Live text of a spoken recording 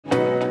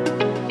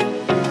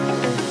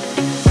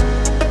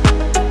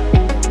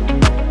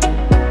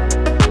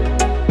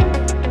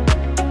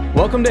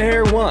Welcome to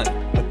Hair 1,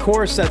 a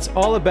course that's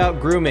all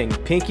about grooming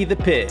Pinky the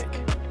Pig.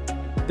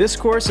 This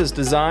course is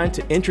designed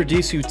to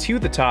introduce you to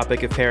the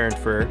topic of hair and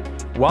fur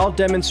while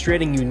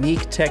demonstrating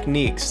unique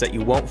techniques that you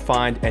won't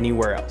find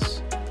anywhere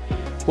else.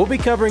 We'll be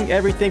covering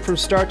everything from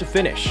start to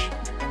finish.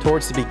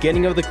 Towards the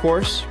beginning of the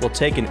course, we'll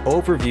take an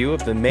overview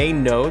of the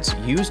main nodes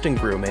used in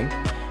grooming,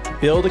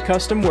 build a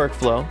custom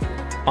workflow,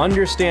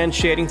 understand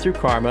shading through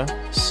Karma,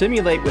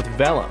 simulate with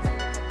Vellum,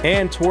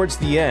 and towards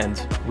the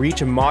end,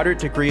 reach a moderate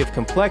degree of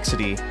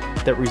complexity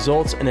that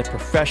results in a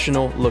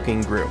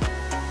professional-looking groom.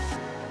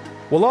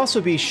 We'll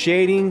also be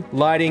shading,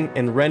 lighting,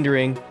 and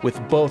rendering with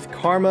both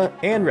Karma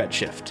and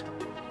Redshift.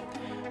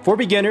 For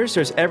beginners,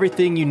 there's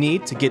everything you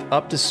need to get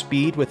up to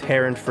speed with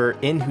hair and fur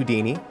in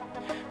Houdini.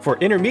 For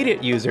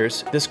intermediate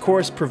users, this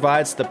course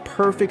provides the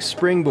perfect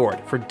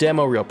springboard for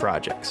demo reel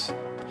projects.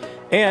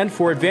 And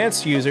for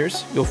advanced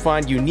users, you'll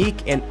find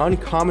unique and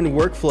uncommon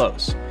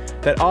workflows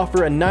that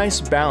offer a nice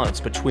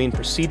balance between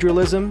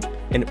proceduralism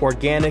and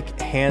organic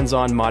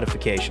hands-on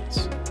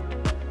modifications.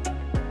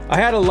 I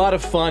had a lot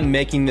of fun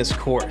making this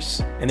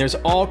course, and there's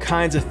all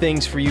kinds of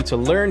things for you to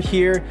learn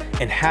here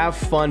and have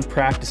fun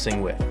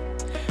practicing with.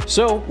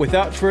 So,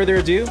 without further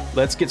ado,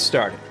 let's get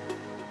started.